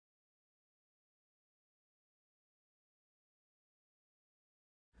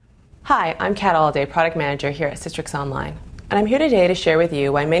Hi, I'm Kat Alday, Product Manager here at Citrix Online. And I'm here today to share with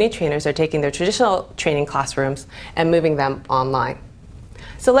you why many trainers are taking their traditional training classrooms and moving them online.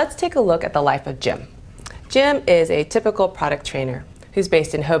 So let's take a look at the life of Jim. Jim is a typical product trainer who's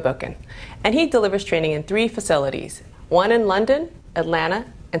based in Hoboken. And he delivers training in 3 facilities, one in London, Atlanta,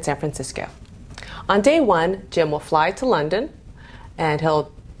 and San Francisco. On day 1, Jim will fly to London and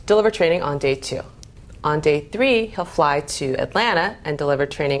he'll deliver training on day 2. On day 3, he'll fly to Atlanta and deliver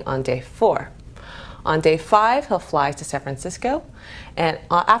training on day 4. On day 5, he'll fly to San Francisco, and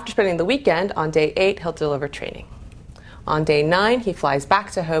after spending the weekend, on day 8, he'll deliver training. On day 9, he flies back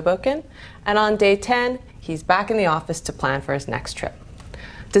to Hoboken, and on day 10, he's back in the office to plan for his next trip.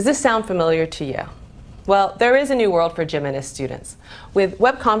 Does this sound familiar to you? Well, there is a new world for Jim and his students. With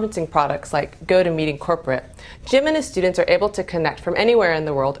web conferencing products like GoToMeeting Corporate, Jim and his students are able to connect from anywhere in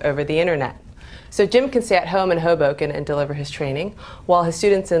the world over the internet. So Jim can stay at home in Hoboken and deliver his training, while his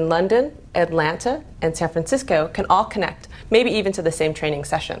students in London, Atlanta, and San Francisco can all connect, maybe even to the same training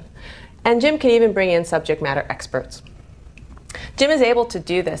session. And Jim can even bring in subject matter experts. Jim is able to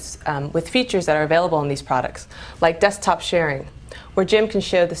do this with features that are available in these products, like desktop sharing, where Jim can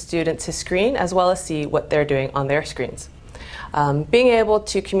show the students his screen as well as see what they're doing on their screens. Being able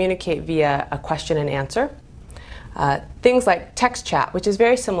to communicate via a question and answer. Things like text chat, which is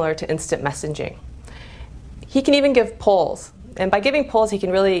very similar to instant messaging. He can even give polls, and by giving polls he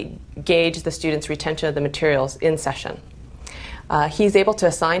can really gauge the students' retention of the materials in session. He's able to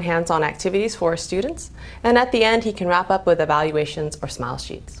assign hands-on activities for his students, and at the end he can wrap up with evaluations or smile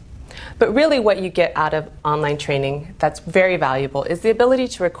sheets. But really what you get out of online training that's very valuable is the ability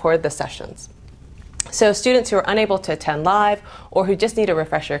to record the sessions. So students who are unable to attend live or who just need a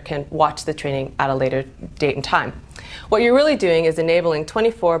refresher can watch the training at a later date and time. What you're really doing is enabling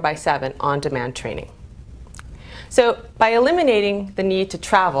 24/7 on-demand training. So by eliminating the need to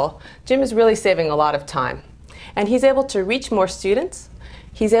travel, Jim is really saving a lot of time. And he's able to reach more students,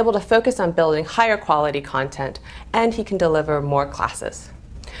 he's able to focus on building higher quality content, and he can deliver more classes.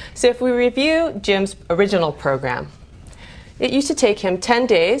 So if we review Jim's original program, it used to take him 10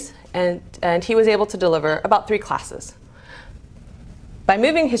 days and he was able to deliver about 3 classes. By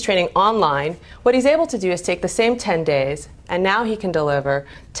moving his training online, what he's able to do is take the same 10 days, and now he can deliver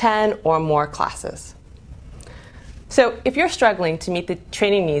 10 or more classes. So if you're struggling to meet the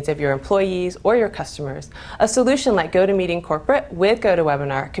training needs of your employees or your customers, a solution like GoToMeeting Corporate with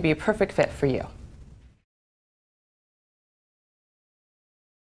GoToWebinar could be a perfect fit for you.